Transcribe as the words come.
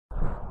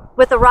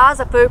With the rise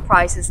of food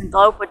prices and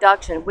global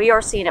production, we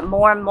are seeing it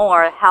more and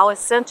more how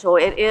essential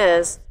it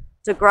is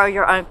to grow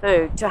your own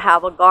food, to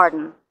have a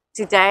garden.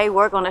 Today,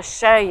 we're going to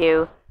show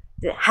you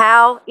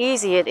how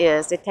easy it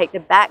is to take the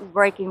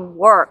back-breaking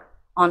work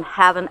on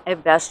having a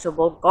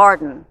vegetable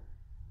garden.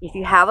 If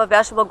you have a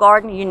vegetable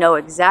garden, you know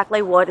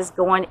exactly what is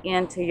going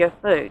into your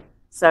food.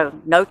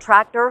 So no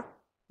tractor,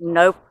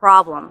 no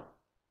problem.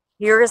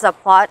 Here is a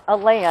plot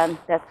of land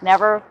that's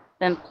never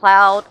been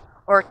plowed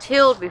or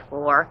tilled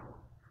before,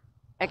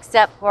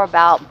 except for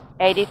about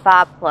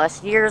 85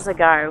 plus years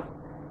ago,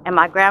 and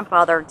my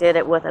grandfather did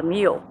it with a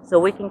mule. So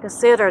we can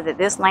consider that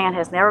this land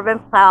has never been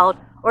plowed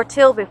or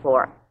tilled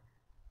before.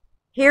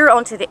 Here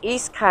onto the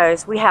East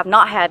Coast, we have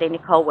not had any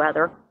cold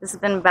weather. This has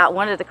been about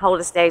one of the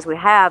coldest days we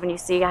have, and you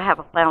see I have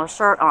a flannel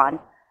shirt on.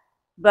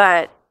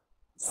 But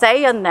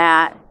saying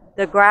that,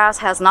 the grass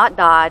has not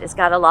died. It's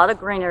got a lot of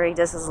greenery.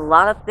 This is a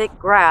lot of thick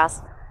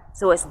grass,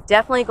 so it's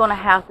definitely going to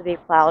have to be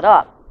plowed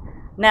up.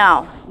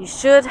 Now,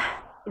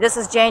 this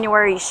is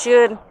January, you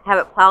should have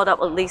it plowed up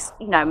at least,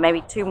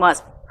 maybe 2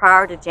 months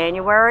prior to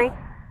January.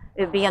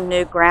 It would be a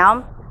new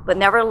ground, but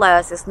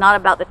nevertheless, it's not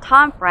about the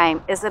time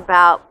frame, it's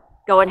about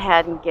going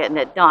ahead and getting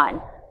it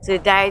done.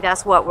 Today,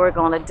 that's what we're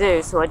going to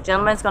do. So a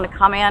gentleman's going to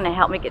come in and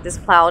help me get this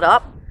plowed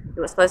up. It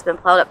was supposed to be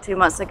plowed up 2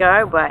 months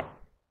ago, but,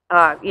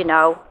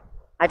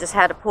 I just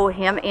had to pull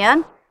him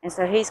in, and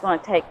so he's going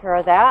to take care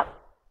of that.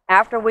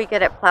 After we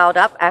get it plowed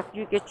up, after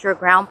you get your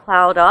ground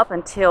plowed up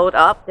and tilled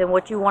up, then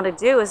what you want to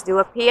do is do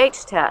a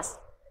pH test.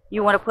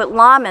 You want to put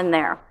lime in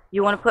there.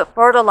 You want to put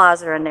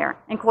fertilizer in there.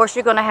 And of course,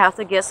 you're going to have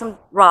to get some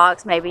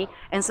rocks maybe,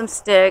 and some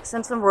sticks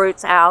and some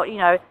roots out,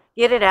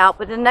 get it out.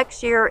 But the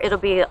next year, it'll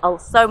be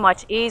so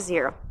much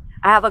easier.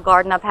 I have a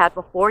garden I've had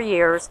for 4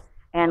 years,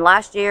 and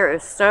last year it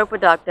was so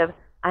productive.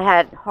 I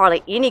had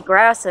hardly any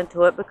grass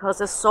into it because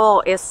the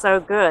soil is so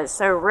good,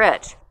 so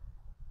rich.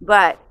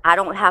 But I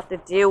don't have to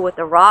deal with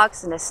the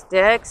rocks and the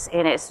sticks,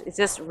 and it's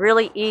just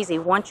really easy.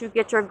 Once you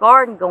get your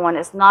garden going,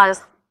 it's not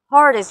as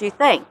hard as you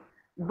think.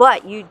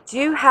 But you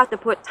do have to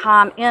put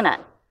time in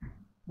it.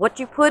 What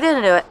you put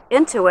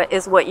into it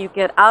is what you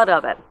get out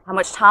of it. How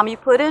much time you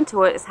put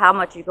into it is how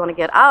much you're going to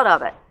get out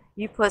of it.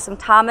 You put some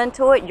time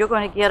into it, you're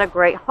going to get a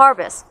great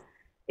harvest.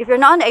 If you're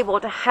not able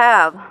to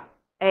have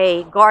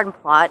a garden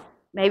plot,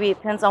 maybe it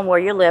depends on where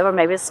you live, or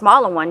maybe a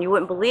smaller one, you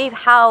wouldn't believe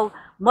how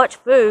much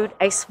food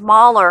a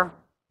smaller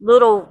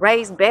little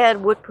raised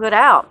bed would put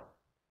out.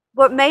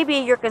 But maybe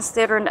you're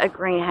considering a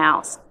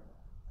greenhouse.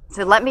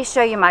 So let me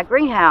show you my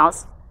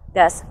greenhouse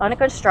that's under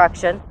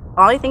construction.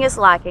 Only thing it's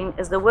lacking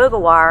is the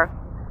wiggle wire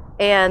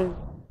and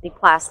the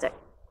plastic.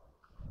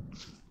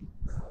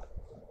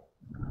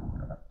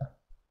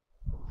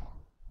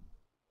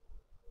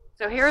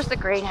 So here's the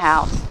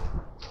greenhouse.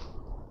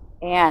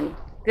 And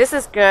this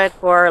is good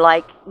for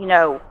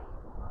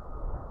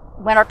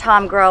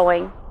wintertime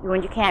growing,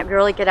 when you can't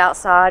really get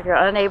outside, you're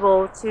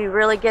unable to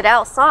really get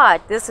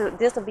outside. This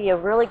will be a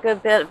really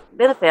good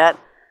benefit.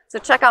 So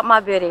check out my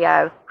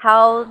video,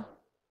 how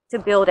to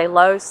build a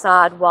low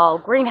sidewall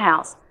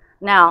greenhouse.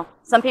 Now,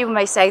 some people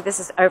may say this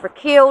is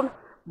overkill,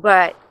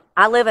 but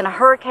I live in a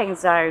hurricane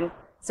zone,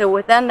 so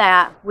within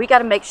that, we got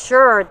to make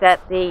sure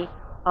that the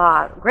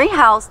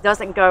greenhouse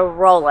doesn't go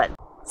rolling.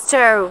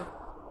 So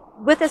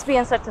with this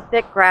being such a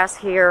thick grass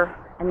here,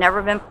 and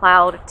never been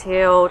plowed,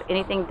 tilled,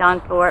 anything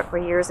done for it for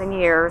years and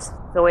years,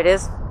 so it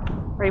is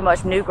pretty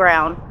much new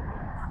ground.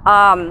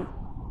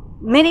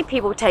 Many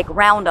people take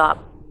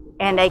Roundup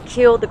and they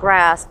kill the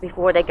grass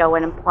before they go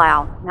in and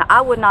plow. Now,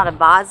 I would not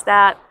advise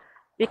that,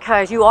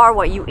 because you are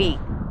what you eat.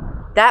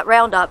 That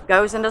Roundup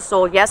goes into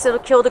soil. Yes, it'll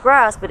kill the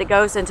grass, but it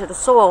goes into the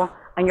soil,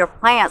 and your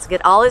plants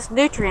get all its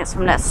nutrients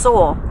from that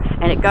soil,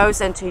 and it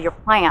goes into your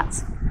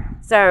plants.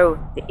 So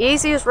the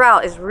easiest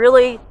route is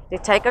really to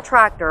take a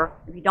tractor.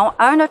 If you don't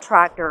own a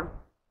tractor,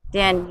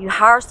 then you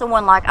hire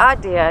someone like I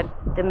did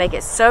to make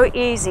it so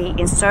easy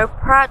and so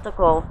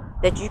practical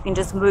that you can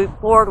just move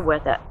forward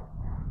with it.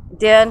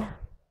 Then,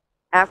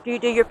 after you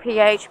do your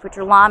pH, put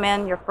your lime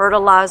in, your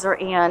fertilizer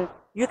in,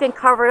 you can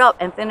cover it up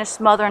and finish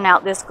smothering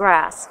out this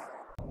grass.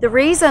 The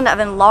reason of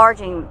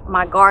enlarging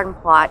my garden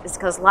plot is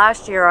because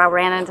last year I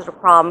ran into the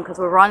problem, because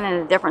we're running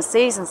into different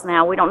seasons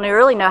now. We don't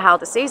really know how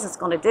the season's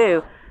going to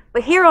do.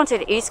 But here onto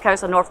the east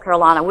coast of North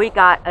Carolina, we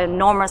got an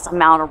enormous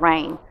amount of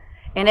rain,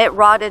 and it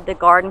rotted the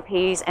garden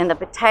peas and the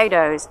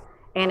potatoes,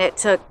 and it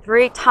took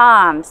 3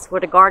 times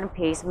for the garden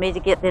peas for me to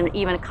get them to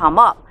even come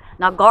up.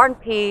 Now, garden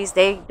peas,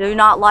 they do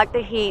not like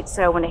the heat,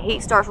 so when the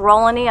heat starts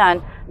rolling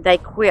in, they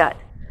quit.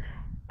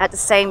 At the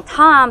same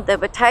time, the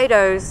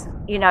potatoes,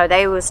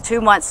 they was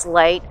 2 months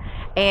late,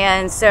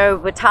 and so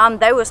by the time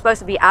they were supposed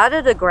to be out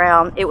of the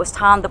ground, it was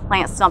time to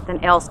plant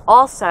something else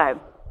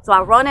also. So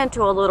I run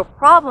into a little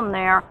problem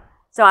there.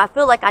 So I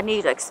feel like I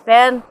need to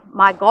expand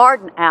my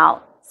garden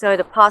out, so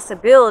the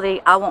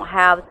possibility I won't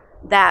have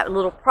that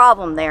little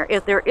problem there,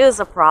 if there is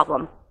a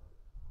problem.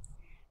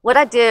 What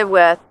I did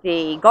with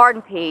the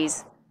garden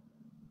peas,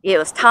 it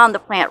was time to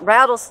plant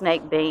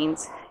rattlesnake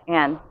beans.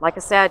 And like I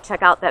said,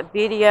 check out that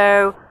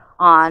video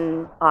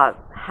on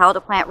how to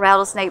plant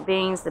rattlesnake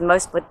beans, the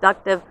most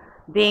productive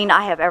bean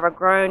I have ever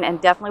grown,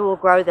 and definitely will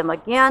grow them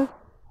again.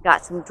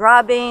 Got some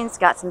dry beans,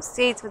 got some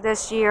seeds for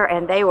this year,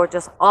 and they were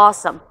just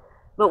awesome.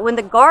 But when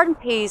the garden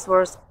peas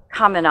were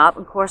coming up,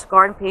 of course,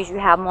 garden peas, you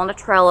have them on a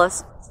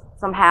trellis,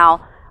 somehow,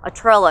 a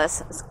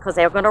trellis, because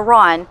they're going to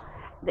run.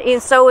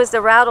 And so is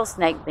the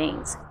rattlesnake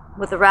beans.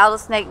 With the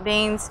rattlesnake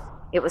beans,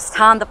 it was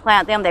time to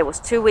plant them. They was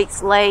 2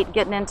 weeks late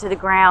getting into the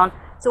ground.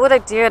 So what I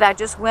did, I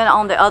just went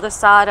on the other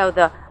side of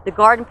the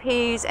garden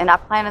peas, and I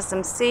planted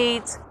some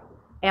seeds.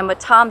 And by the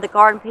time the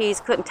garden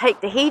peas couldn't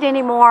take the heat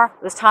anymore,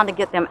 it was time to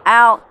get them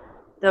out.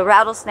 The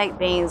rattlesnake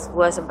beans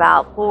was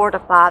about 4 to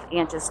 5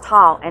 inches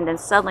tall, and then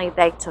suddenly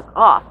they took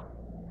off.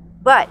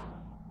 But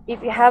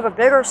if you have a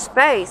bigger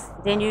space,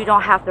 then you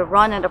don't have to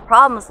run into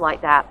problems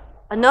like that.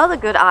 Another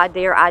good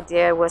idea I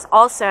did was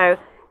also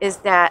is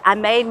that I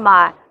made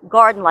my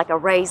garden like a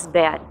raised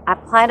bed. I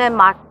planted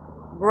my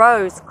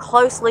rows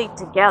closely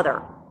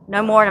together,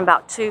 no more than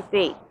about 2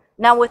 feet.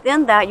 Now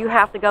within that, you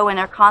have to go in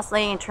there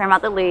constantly and trim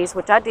out the leaves,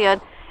 which I did,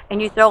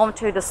 and you throw them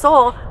to the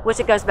soil, which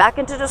it goes back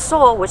into the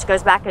soil, which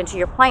goes back into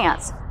your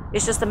plants.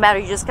 It's just a matter,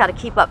 you just got to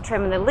keep up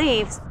trimming the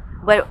leaves.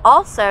 But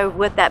also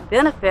with that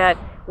benefit,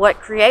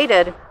 what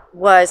created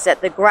was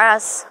that the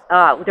grass,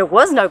 there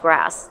was no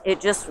grass.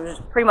 It just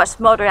pretty much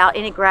smothered out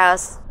any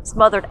grass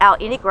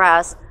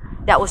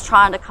that was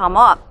trying to come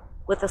up.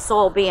 With the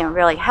soil being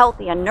really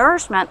healthy and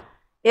nourishment,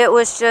 it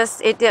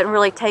didn't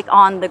really take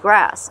on the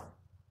grass.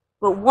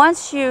 But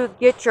once you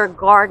get your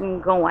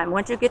garden going,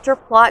 once you get your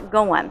plot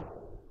going,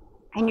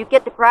 and you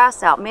get the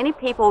grass out, many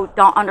people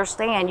don't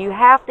understand you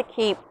have to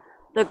keep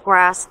the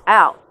grass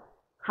out.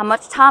 How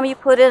much time you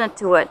put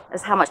into it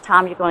is how much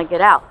time you're going to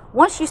get out.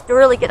 Once you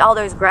really get all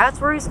those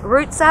grass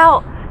roots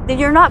out, then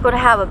you're not going to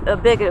have a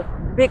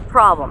big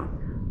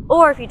problem.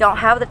 Or if you don't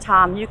have the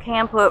time, you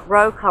can put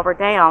row cover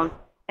down,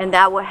 and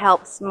that will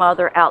help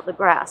smother out the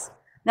grass.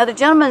 Now the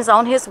gentleman's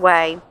on his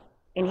way,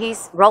 and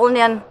he's rolling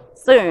in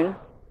soon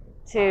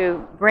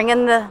to bring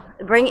in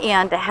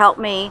to help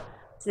me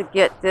to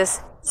get this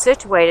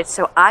situated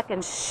so I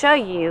can show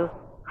you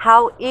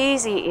how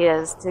easy it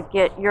is to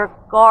get your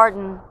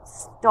garden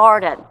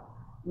started.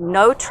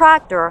 No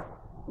tractor,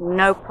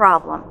 no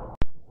problem.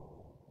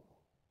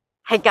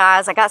 Hey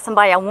guys, I got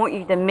somebody I want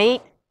you to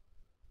meet.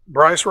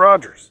 Bryce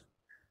Rogers.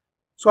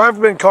 So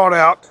I've been called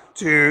out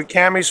to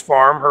Cammie's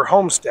farm, her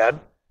homestead,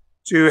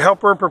 to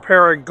help her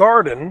prepare a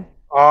garden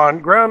on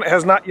ground that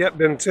has not yet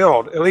been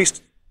tilled. At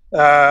least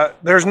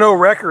there's no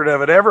record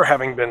of it ever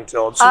having been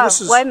tilled. So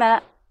this is, wait a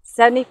minute,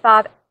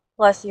 75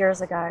 plus years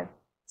ago.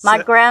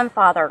 My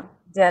grandfather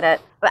did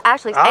it, but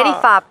actually it's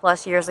 85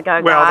 plus years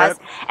ago, guys.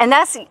 And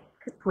that's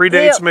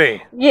predates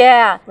me.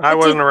 Yeah. I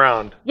wasn't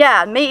around.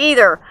 Yeah, me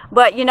either.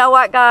 But you know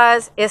what,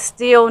 guys? It's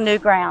still new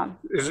ground.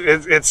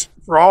 It's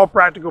for all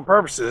practical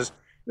purposes,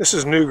 this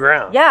is new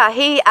ground. Yeah,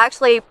 he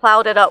actually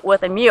plowed it up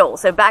with a mule.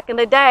 So back in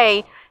the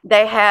day,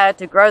 they had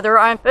to grow their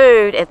own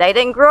food. If they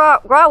didn't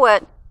grow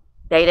it,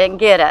 they didn't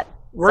get it.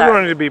 We're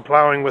going to be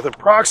plowing with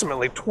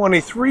approximately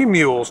 23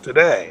 mules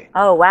today.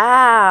 Oh,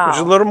 wow. Which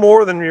is a little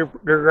more than your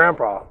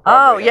grandpa.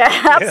 Oh, yeah,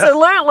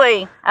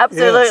 absolutely.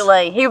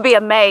 Absolutely. Yes. He would be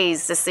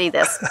amazed to see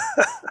this.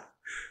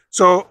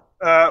 So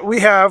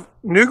we have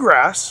new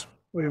grass.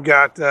 We've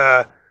got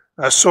a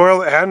soil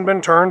that hadn't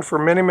been turned for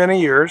many,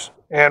 many years.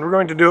 And we're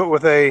going to do it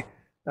with a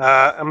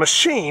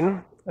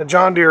machine, a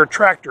John Deere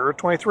tractor, a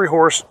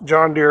 23-horse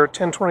John Deere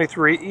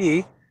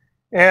 1023E,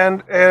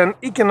 and an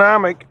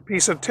economic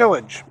piece of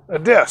tillage, a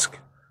disc.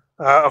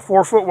 A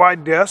 4-foot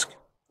wide disc.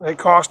 It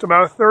cost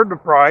about a third the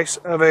price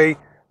of a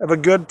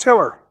good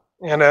tiller,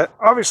 and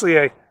obviously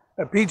a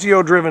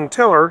PTO driven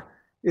tiller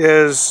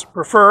is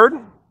preferred.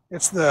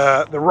 It's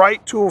the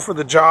right tool for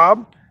the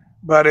job,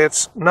 but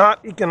it's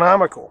not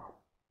economical.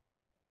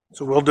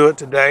 So we'll do it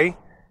today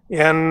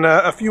in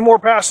a few more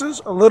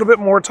passes, a little bit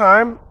more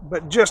time,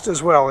 but just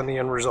as well in the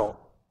end result.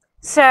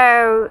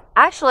 So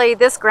actually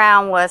this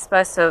ground was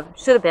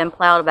should have been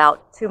plowed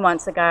about 2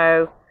 months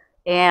ago.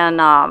 And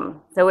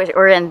so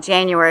we're in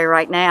January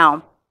right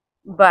now,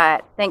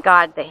 but thank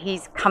God that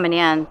he's coming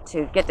in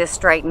to get this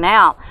straightened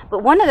out.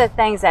 But one of the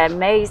things that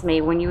amazed me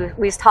when we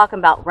was talking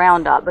about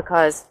Roundup,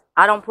 because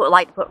I don't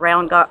like to put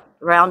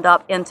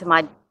Roundup into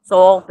my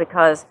soil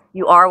because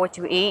you are what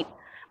you eat.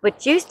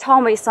 But you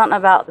told me something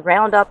about the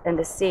Roundup and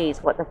the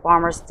seeds, what the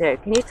farmers do.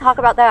 Can you talk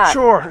about that?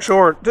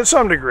 Sure, to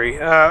some degree.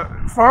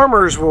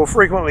 Farmers will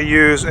frequently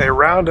use a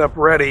Roundup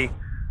Ready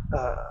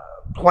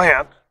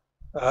plant,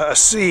 a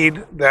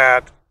seed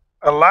that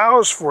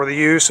allows for the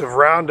use of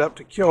Roundup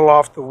to kill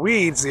off the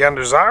weeds, the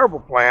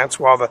undesirable plants,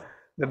 while the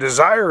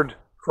desired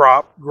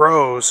crop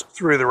grows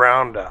through the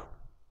Roundup.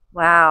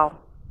 Wow.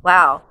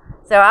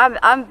 So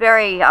I'm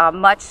very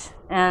much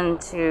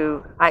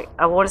into,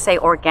 I want to say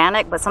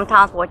organic, but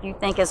sometimes what you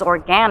think is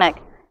organic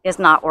is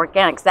not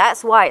organic.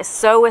 That's why it's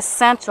so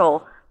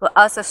essential for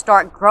us to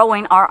start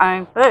growing our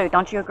own food.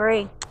 Don't you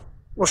agree?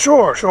 Well,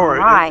 sure.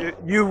 Right.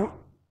 You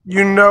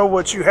know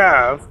what you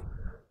have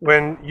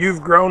when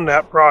you've grown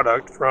that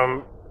product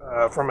from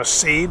a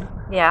seed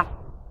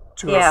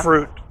to a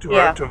fruit, to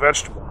a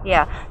vegetable.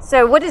 Yeah.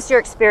 So what is your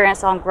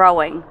experience on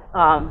growing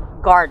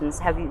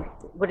gardens?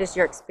 What is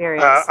your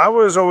experience? I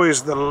was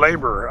always the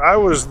laborer. I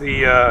was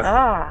the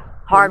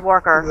hard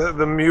worker.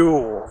 The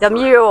mule. The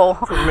mule.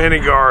 For many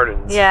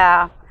gardens.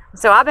 Yeah.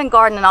 So I've been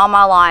gardening all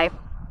my life,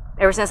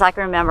 ever since I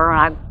can remember.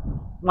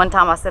 One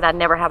time I said I'd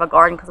never have a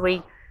garden because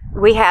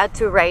we had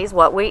to raise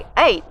what we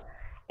ate.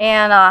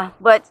 And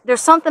but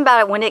there's something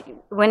about it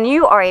when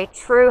you are a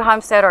true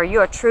homesteader or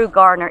you're a true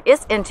gardener,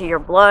 it's into your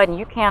blood and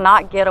you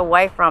cannot get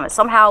away from it.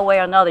 Somehow, way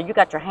or another, you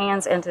got your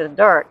hands into the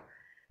dirt.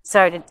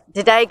 So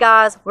today,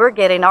 guys, we're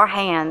getting our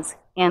hands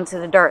into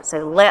the dirt.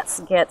 So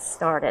let's get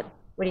started.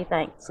 What do you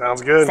think?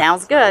 Sounds good.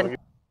 Sounds good.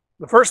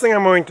 The first thing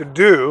I'm going to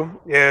do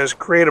is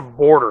create a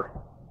border.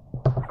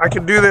 I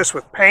could do this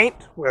with paint,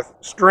 with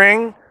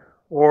string,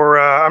 or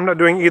I'm not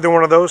doing either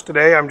one of those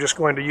today. I'm just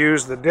going to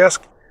use the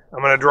disc. I'm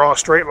going to draw a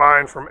straight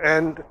line from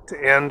end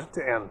to end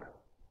to end.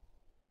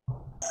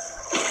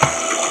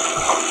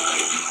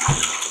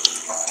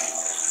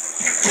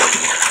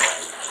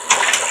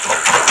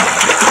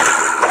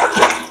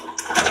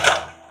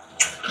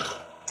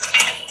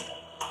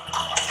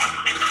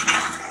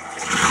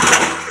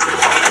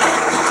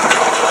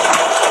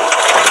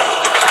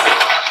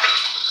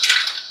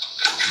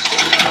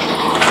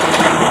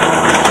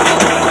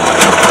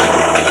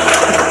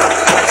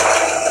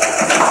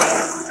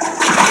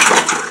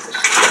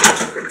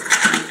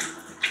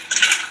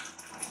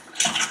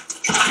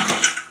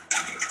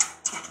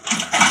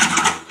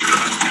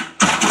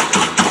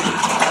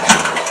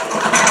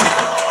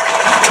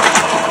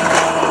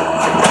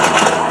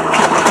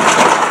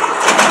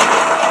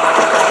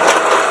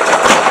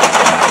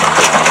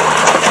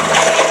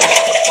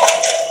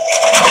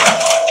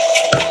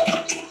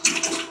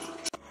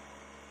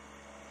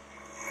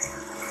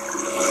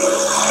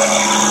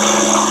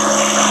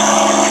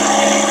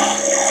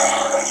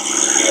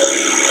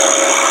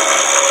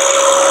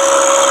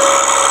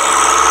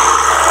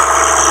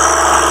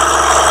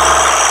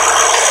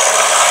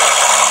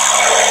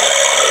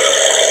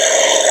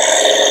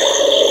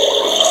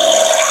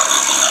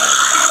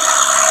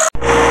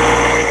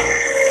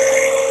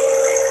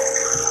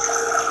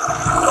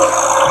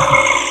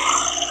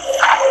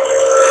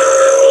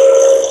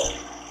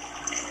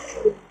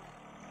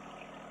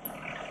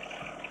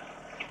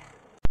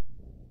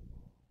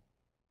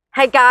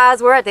 Hey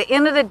guys, we're at the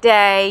end of the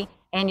day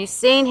and you've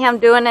seen him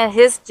doing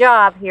his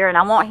job here, and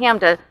I want him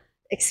to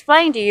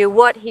explain to you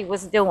what he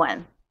was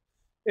doing.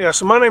 Yeah,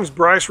 so my name's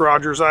Bryce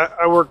Rogers.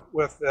 I work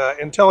with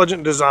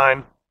Intelligent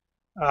Design.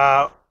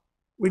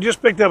 We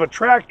just picked up a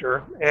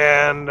tractor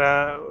and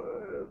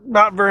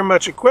not very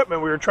much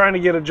equipment. We were trying to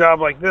get a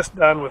job like this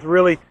done with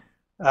really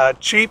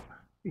cheap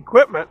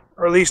equipment,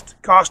 or at least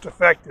cost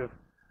effective.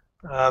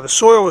 The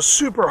soil was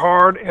super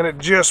hard and it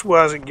just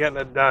wasn't getting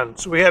it done.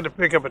 So we had to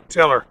pick up a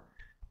tiller.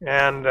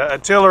 And a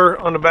tiller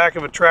on the back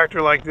of a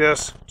tractor like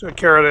this took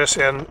care of this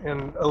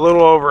in a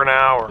little over an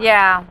hour.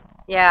 Yeah,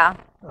 yeah.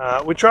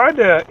 We tried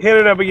to hit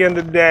it up again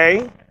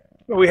today,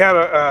 but we had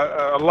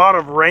a lot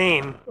of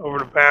rain over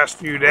the past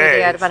few days.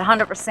 We did, about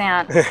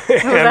 100%.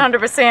 It was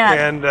 100%.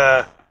 And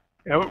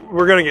you know,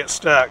 we're going to get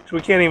stuck. So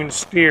we can't even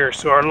steer.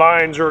 So our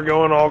lines are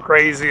going all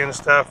crazy and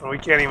stuff, and we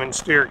can't even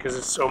steer because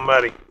it's so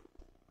muddy.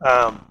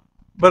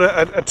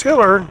 But a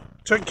tiller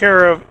took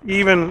care of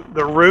even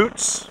the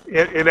roots.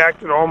 It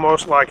acted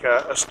almost like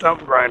a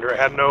stump grinder. It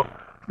had no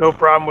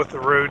problem with the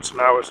roots, and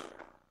I was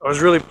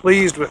really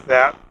pleased with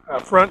that.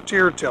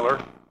 Frontier tiller.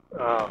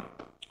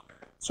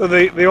 So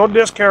the old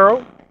disc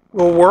harrow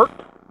will work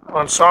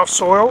on soft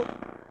soil,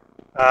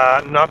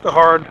 not the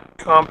hard,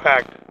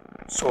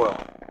 compact soil.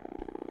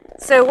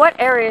 So what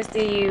areas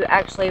do you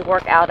actually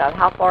work out of?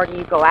 How far do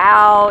you go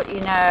out? You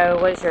know,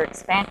 what is your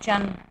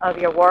expansion of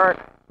your work?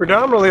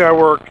 Predominantly I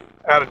work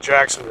out of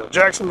Jacksonville.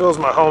 Jacksonville is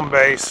my home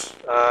base,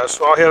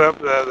 so I'll hit up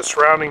the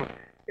surrounding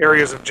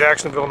areas of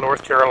Jacksonville,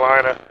 North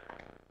Carolina.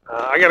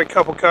 I got a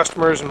couple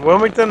customers in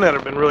Wilmington that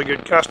have been really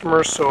good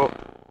customers, so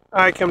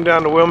I come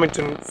down to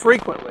Wilmington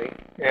frequently,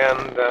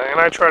 and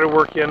I try to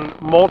work in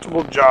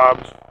multiple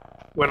jobs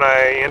when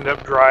I end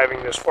up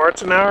driving this far.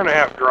 It's an hour and a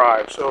half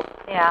drive, so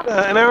yeah.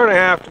 An hour and a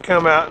half to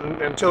come out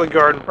and till a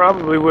garden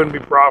probably wouldn't be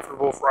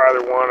profitable for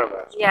either one of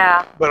us.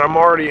 Yeah. But I'm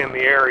already in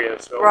the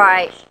area, so.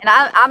 Right, and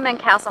I'm in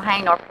Castle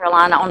Hayne, North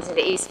Carolina, onto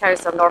the east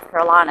coast of North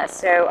Carolina.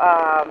 So,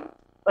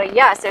 but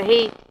yeah, so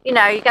he, you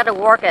know, you got to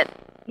work it,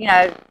 you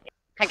know.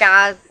 Hey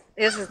guys,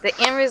 this is the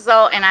end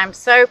result, and I'm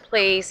so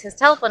pleased. His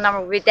telephone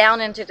number will be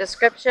down into the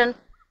description.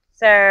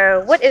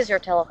 So, what is your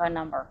telephone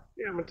number?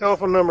 Yeah, my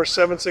telephone number is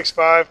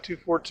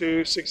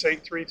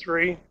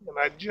 765-242-6833, and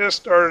I just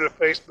started a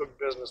Facebook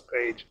business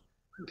page,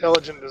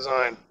 Intelligent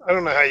Design. I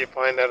don't know how you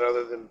find that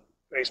other than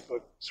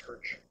Facebook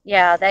search.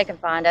 Yeah, they can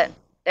find it.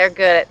 They're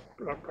good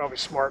at Probably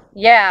smart.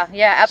 Yeah,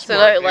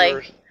 absolutely.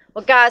 Smart.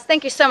 Well, guys,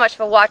 thank you so much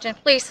for watching.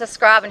 Please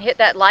subscribe and hit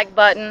that like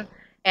button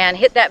and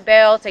hit that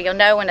bell so you'll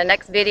know when the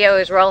next video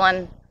is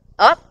rolling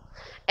up.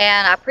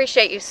 And I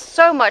appreciate you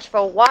so much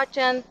for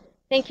watching.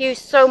 Thank you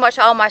so much,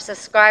 all my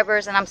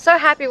subscribers, and I'm so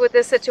happy with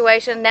this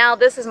situation. Now,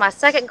 this is my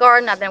second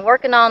garden. I've been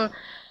working on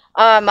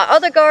My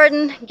other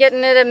garden,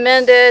 getting it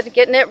amended,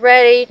 getting it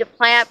ready to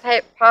plant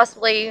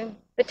possibly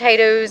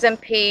potatoes and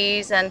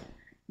peas. And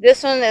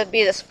this one, it'll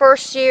be this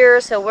first year,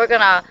 so we're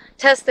gonna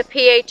test the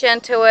pH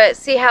into it,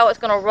 see how it's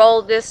gonna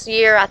roll this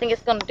year. I think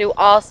it's gonna do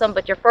awesome,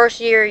 but your first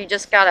year, you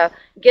just gotta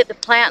get the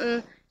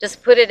planting,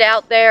 just put it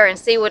out there and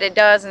see what it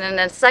does. And then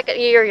the second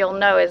year, you'll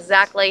know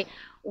exactly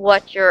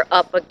what you're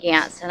up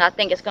against. And I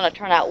think it's gonna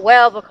turn out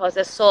well because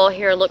this soil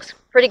here looks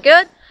pretty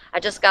good. I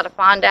just got to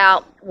find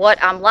out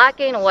what I'm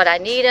lacking and what I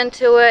need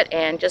into it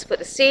and just put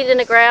the seed in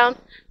the ground.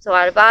 So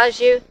I advise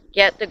you,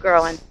 get to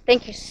growing.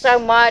 Thank you so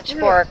much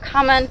for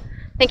coming.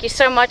 Thank you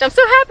so much. I'm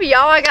so happy,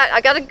 y'all. I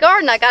got a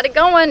garden. I got it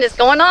going. It's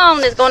going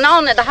on. It's going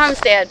on at the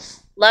homestead.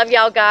 Love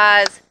y'all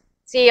guys.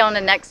 See you on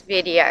the next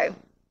video.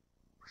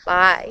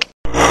 Bye.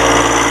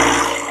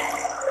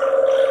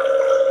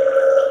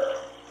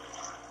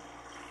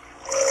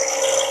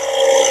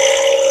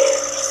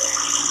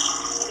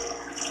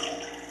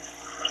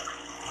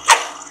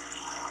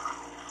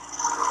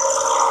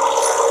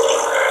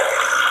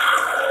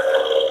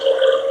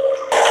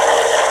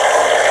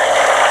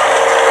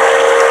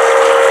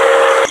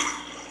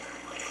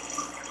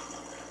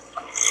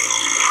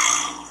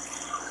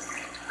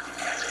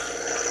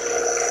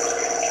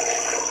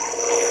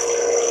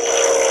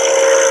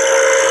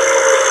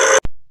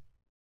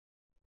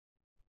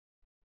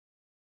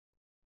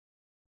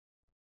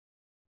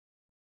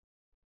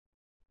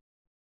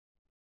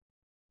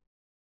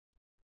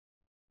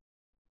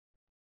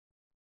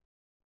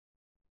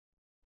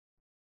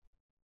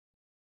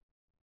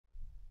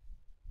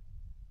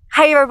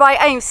 Hey everybody,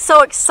 I am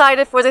so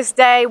excited for this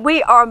day.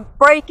 We are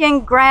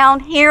breaking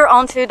ground here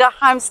onto the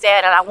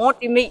homestead and I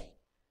want to meet.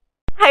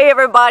 Hey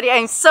everybody, I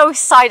am so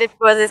excited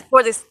for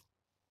this.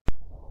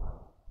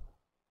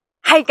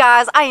 Hey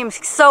guys, I am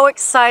so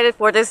excited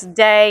for this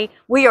day.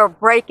 We are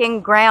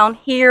breaking ground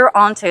here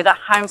onto the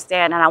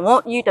homestead and I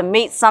want you to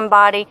meet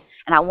somebody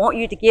and I want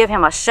you to give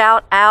him a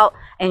shout out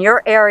in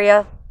your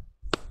area.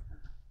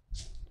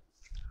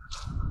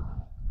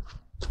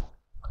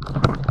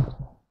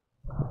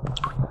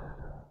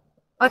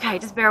 Okay,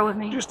 just bear with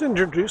me. Just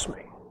introduce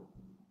me.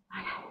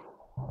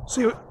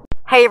 See what...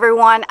 Hey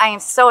everyone, I am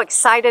so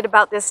excited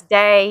about this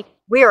day.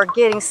 We are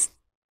getting...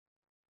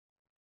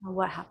 Oh,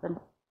 what happened?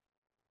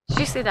 Did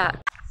you see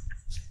that?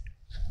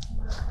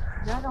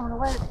 I don't know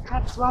what the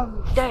crap's wrong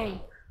with the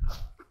day.